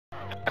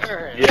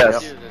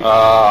Yes.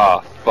 Ah,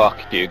 fuck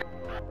you.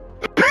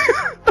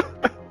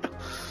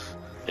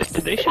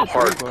 They should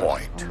Hard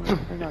point.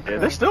 Yeah,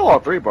 they're still all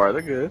 3-bar.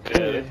 They're good. Yeah,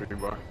 they're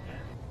 3-bar.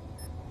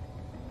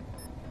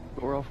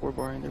 We're all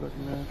 4-bar and they're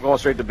looking at. Going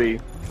straight to B.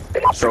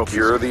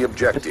 Secure the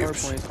It's hard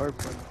objectives. point, hard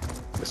point.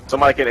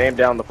 Somebody can aim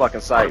down the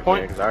fucking site, Hard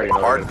man, because I already know.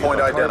 Hard they're point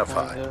gonna be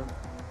identified.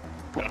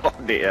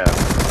 yeah.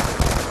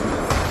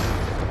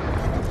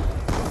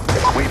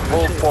 We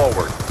pull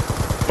forward.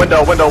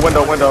 Window.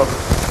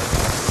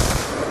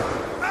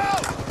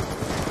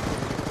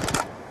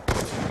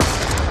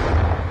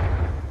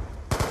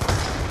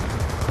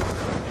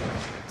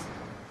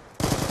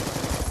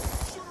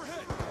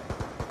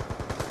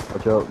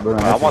 Watch out, burn.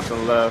 I want to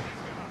the left.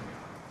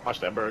 Watch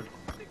that bird.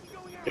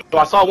 So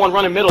I saw one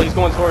running middle. He's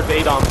going towards the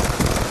ADOM.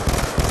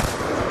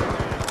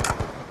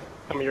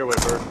 Coming your way,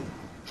 bird.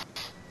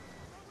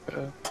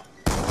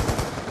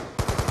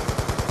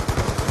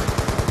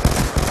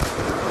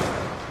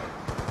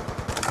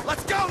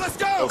 Let's go! Oh,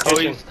 Oh,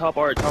 kitchen. he's top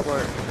art.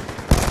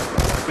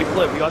 We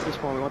flip, we got this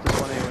one, we want this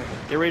one anyway.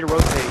 Get ready to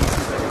rotate.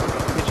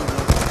 Kitchen.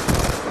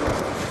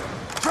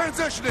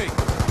 Transitioning!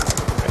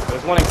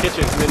 There's one in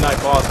kitchen, midnight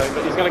boss.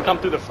 But he's gonna come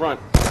through the front.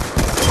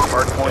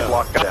 Hard point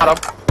locked down.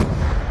 Got him.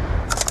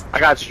 I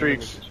got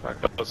streaks.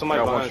 Oh, somebody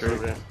Got behind us one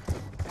over here.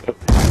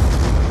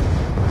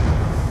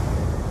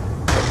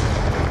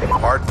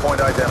 Hard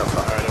point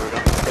identified. Alright, there we go.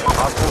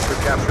 Hostiles to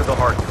capture the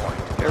hard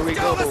point. There we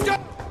go. There's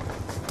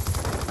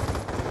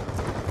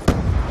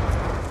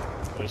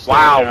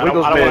Wow, still in there.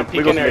 Wiggles I don't mid, want to peek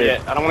Wiggles in there mid.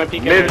 yet. I don't want to peek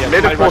in Mid- there yet.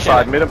 mid and Somebody full rush in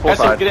side, there. mid and full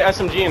side. Get an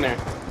SMG in there.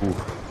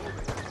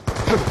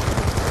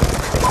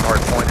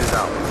 Hard point is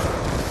out.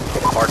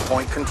 Hard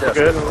point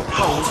contested. Good.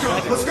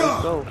 Let's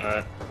go.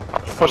 Alright.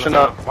 Pushing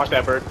up. Watch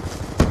that bird.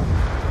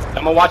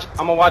 I'm gonna watch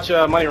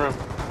Money Room.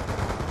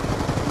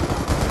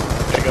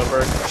 There you go,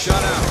 bird. Shut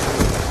out.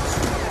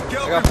 I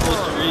got full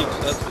streaks,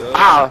 that's good.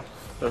 Ah!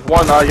 There's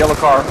one yellow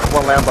car,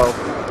 one Lambo.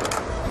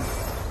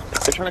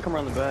 They're trying to come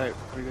around the back.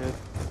 Pretty good.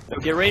 Yo,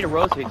 get ready to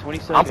rotate. 20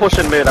 seconds. I'm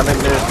pushing mid, I'm in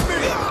mid.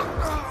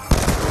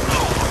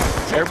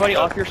 Everybody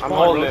off your spawn.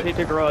 holding Rotate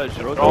the garage.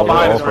 They're all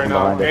behind us right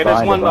now. Hey,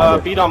 there's one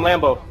BO2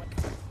 Lambo.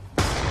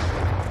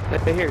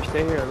 Stay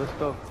here. Let's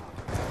go.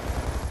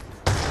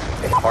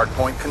 Hard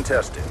point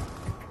contested.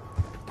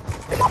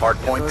 Hard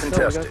point Let's go. We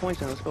got contested.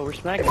 points in. Let's go. We're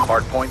smacking.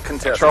 Hard point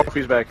contested.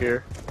 Trophies back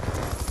here.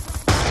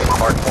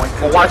 Hard point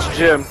Well, watch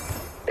contested.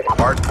 Jim.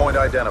 Hard point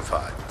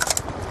identified.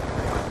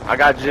 I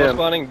got They're all Jim.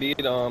 spawning B,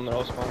 they're all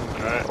spawning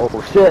B. Alright.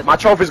 Oh shit! My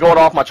trophy's going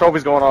off, Watch your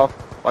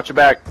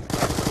back.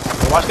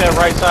 Watch that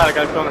right side. I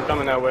got a feeling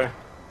coming that way.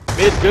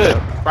 Mid's good.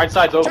 Right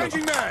side's open.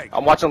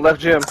 I'm watching left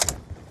Jim.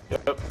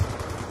 Yep.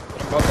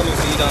 All coming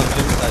B down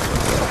Jim's side.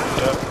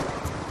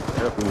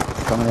 Yep.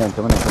 Coming in.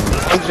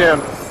 And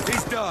Jim.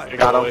 He's done. You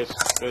Got him. Oaiz.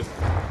 Good.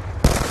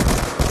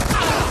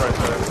 Right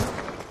side.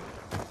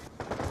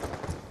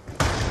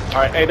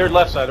 Alright, hey, they're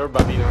left side. They're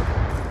about B now.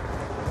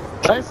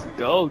 Let's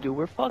go, dude.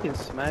 We're fucking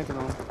smacking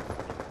them.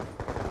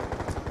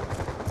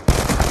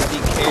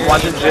 I'm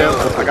watching Jim.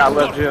 I got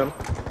left Jim.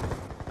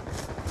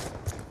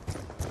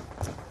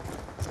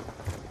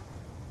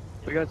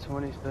 We got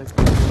 20 seconds.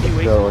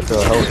 Let's go. He's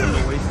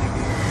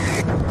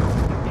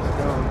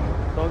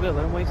dumb. It's all good.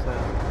 Let him waste that.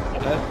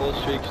 I have full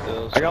streak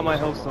still. I got my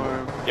health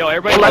storm. Yo,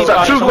 everybody. Left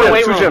side. Two someone Jim,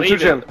 wait two room. Jim, Leave two it.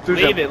 Jim, two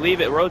Leave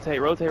Jim. it. Rotate.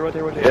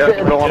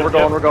 Yeah,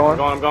 we're going.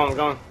 I'm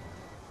going.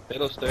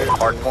 Middle stairs.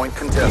 Hard point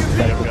contested.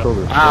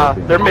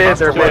 They're mid,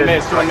 Two in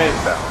mid.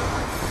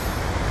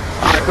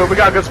 Alright, good. We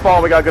got good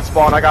spawn.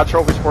 I got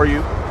trophies for you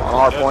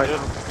on hard point.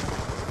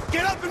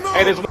 Get up and move.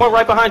 Hey, there's one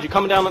right behind you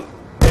coming down.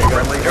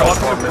 Friendly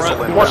Hellstorm missile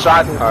One inbound.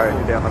 shot. Alright,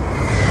 you're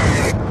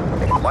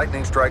down.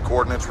 Lightning strike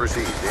coordinates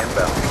received.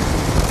 Inbound.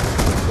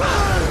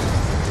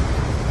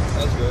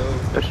 Let's go.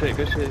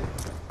 Good shit.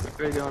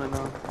 We're ready on it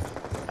now.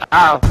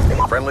 Ah,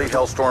 Friendly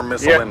Hellstorm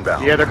missile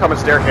inbound. yeah, they're coming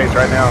staircase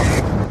right now.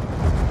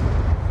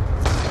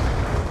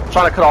 I'm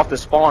trying to cut off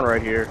this spawn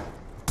right here.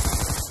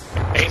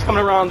 Hey, he's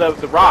coming around the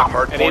rock.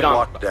 Hard At point ADOM.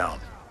 locked down.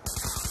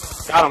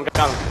 Got him.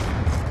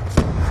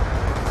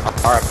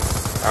 Alright,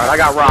 I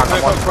got rock.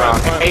 I'm watching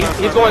rock. Hey,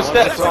 he's going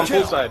steps on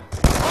full side.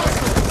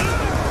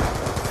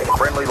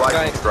 Friendly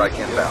lightning strike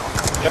inbound.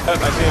 Yep,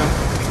 I see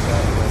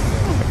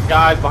him.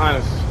 Guys behind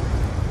us.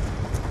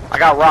 I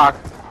got rock.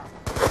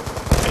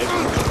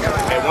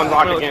 Okay, one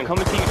rock again. Come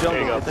and keep There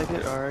you jumping. go. Take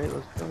it. Alright,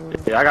 let's go.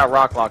 Yeah, I got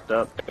rock locked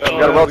up. Oh, We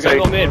gotta We gotta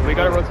rotate. go mid. We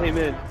gotta rotate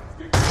mid.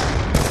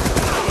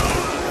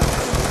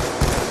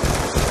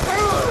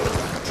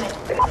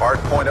 Hard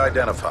point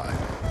identified.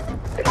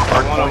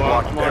 Hard One point on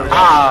locked one. down.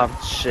 Ah,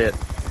 shit.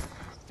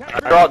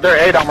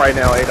 They're ADOM right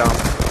now,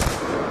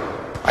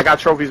 ADOM. I got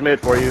trophies mid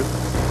for you.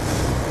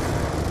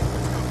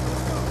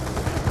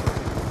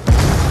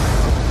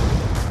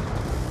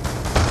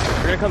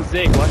 We're gonna come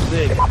Zig. Watch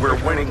Zig.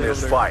 We're winning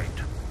this fight.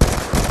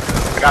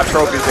 I got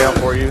trophies down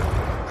for you.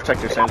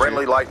 Protect your sentry.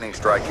 Friendly lightning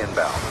strike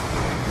inbound.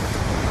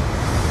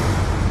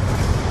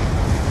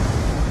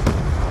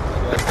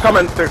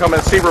 They're coming.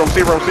 C room,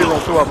 two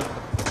of them.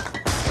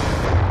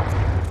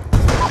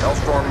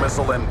 Hellstorm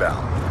missile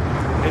inbound.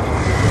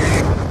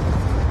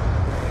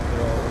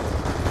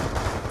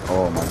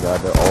 Oh my god,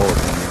 they're all of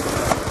them.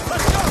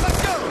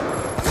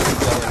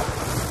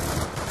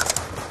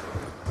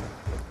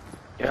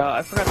 Yeah,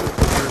 I forgot to put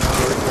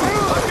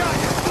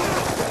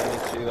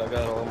Me too, I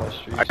got all my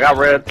streaks. I got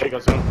red. There you go,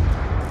 son.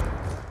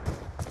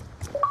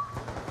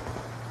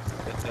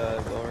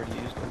 I've already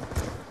used them.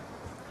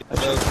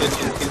 No,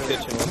 kitchen,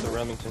 kitchen with the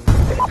Remington.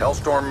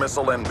 Hellstorm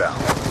missile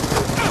inbound.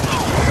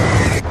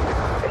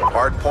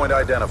 Hard point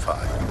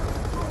identified.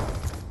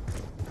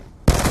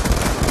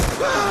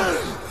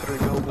 There we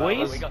go,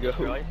 boys. Let's go.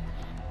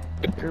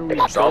 Here we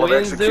Solid go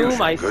in execution.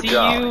 Zoom. I Good see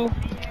job. you.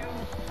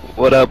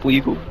 What up,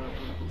 Weagle?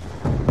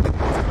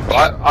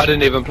 I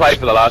didn't even play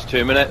for the last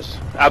 2 minutes.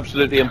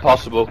 Absolutely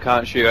impossible.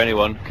 Can't shoot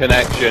anyone.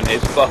 Connection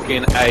is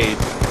fucking AIDS.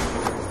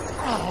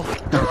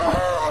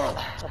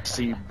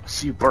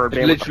 See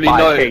Birdman. Literally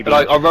no.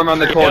 Like I run around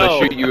the corner, Yo.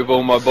 shoot you with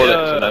all my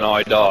bullets, and then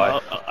I die.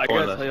 I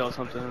gotta tell y'all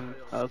something.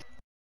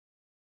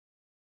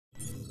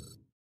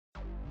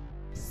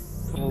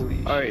 Holy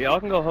Alright, y'all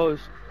can go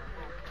host.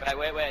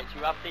 Wait. Do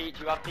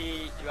you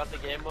have the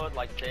game mode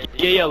like say?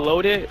 Yeah,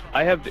 load it.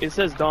 I have. It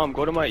says Dom.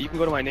 Go to my. You can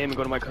go to my name and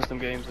go to my custom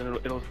games, and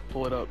it'll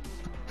pull it up.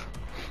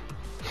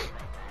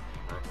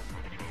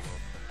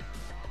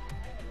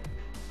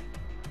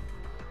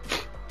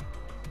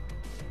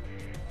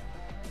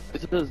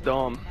 It says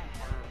Dom.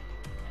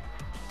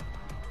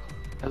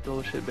 That's the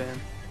little shit band.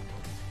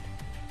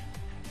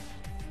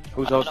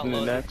 Who's hosting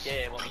the next?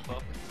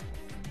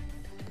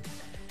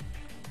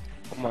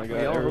 Oh my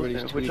god, Y'all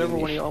everybody's host it. tweeting Whichever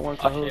me. one of y'all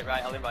wants to Oh host. shit,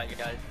 right, I'll invite you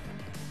guys.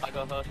 I'll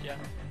go host, yeah.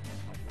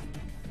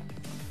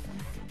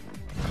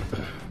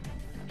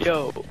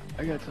 Yo,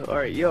 I got to.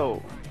 Alright,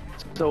 yo.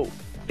 So,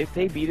 if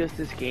they beat us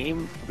this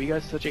game, we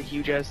got such a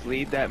huge ass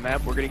lead that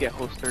map, we're gonna get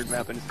host third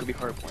map and it's gonna be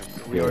hard points.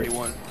 So we Yeah. already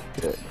won.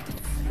 Yeah.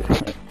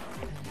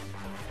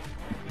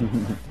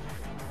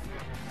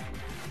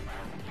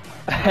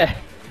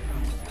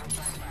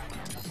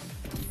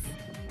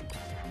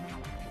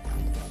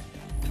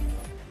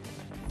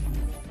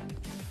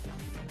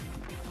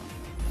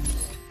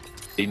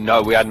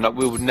 No,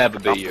 we would never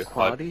beat you.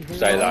 I'd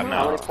say that How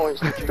now. many points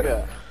did you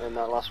get in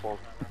that last one?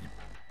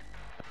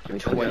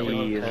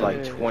 20 is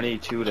like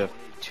 22 to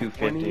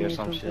 250 or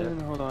some shit.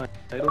 Hold on,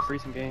 it'll free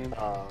some games.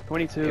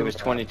 22. It was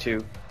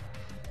 22.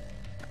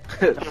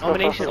 The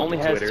nomination only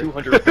has Twitter.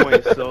 200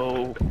 points,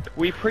 so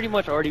we pretty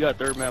much already got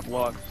third map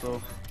locked.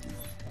 So,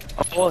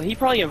 well, he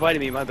probably invited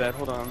me. My bad.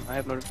 Hold on, I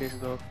have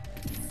notifications off.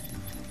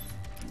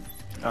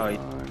 Oh,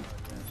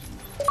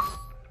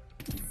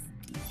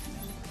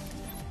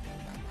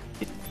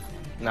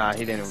 nah,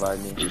 he didn't invite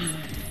me.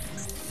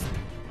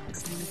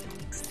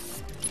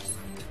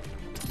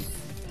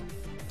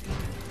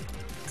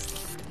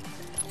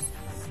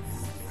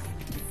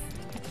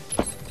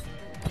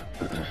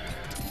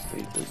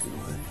 Wait, this is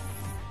what?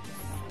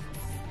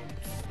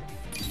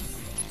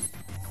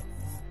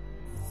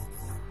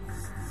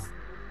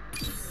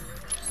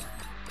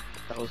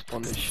 That was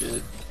fun as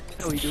shit.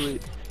 How we do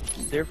it?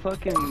 Their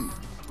fucking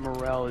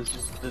morale is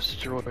just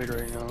destroyed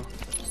right now.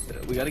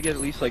 We gotta get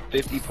at least like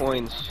 50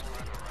 points.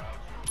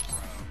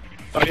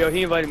 Oh, yo,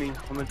 he invited me.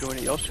 I'm gonna join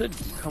it. Y'all should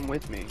come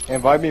with me.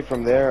 Invite me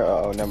from there.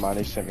 Oh, never mind.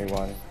 He sent me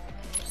one.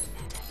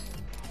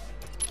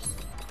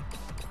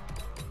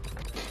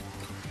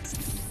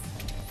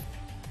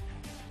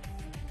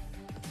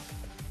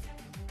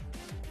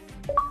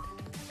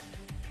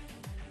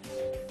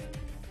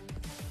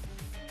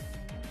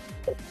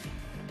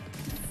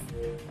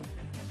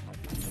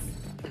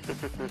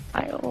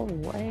 I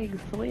don't leg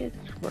switch,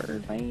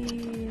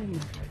 Birdman.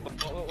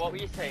 What were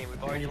you saying?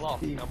 We've already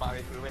lost, no matter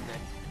if we win this.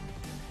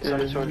 It's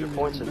only 200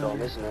 points in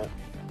Dom, isn't it?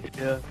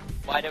 Yeah.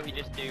 Why don't we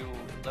just do,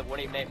 like,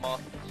 wouldn't it make more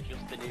sense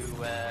just to do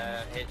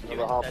H2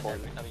 Another hard instead?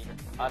 point. I mean,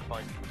 hard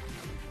point.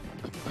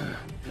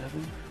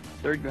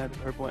 Third map is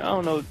hard point. I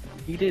don't know.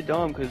 He did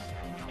Dom because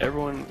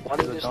everyone Why is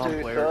don't a you just Dom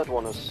do player. third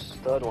one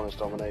as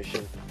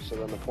domination, so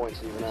then the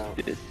points even out?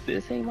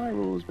 This ain't my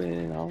rules,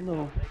 man. I don't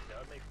know.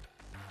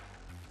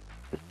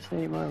 This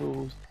ain't my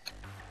rules.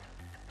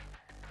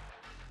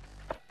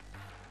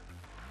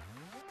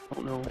 I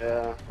don't know.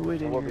 Yeah, Who it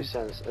that in would here? be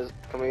sense.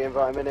 Can we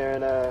invite him in here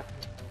and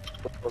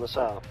fill this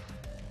out?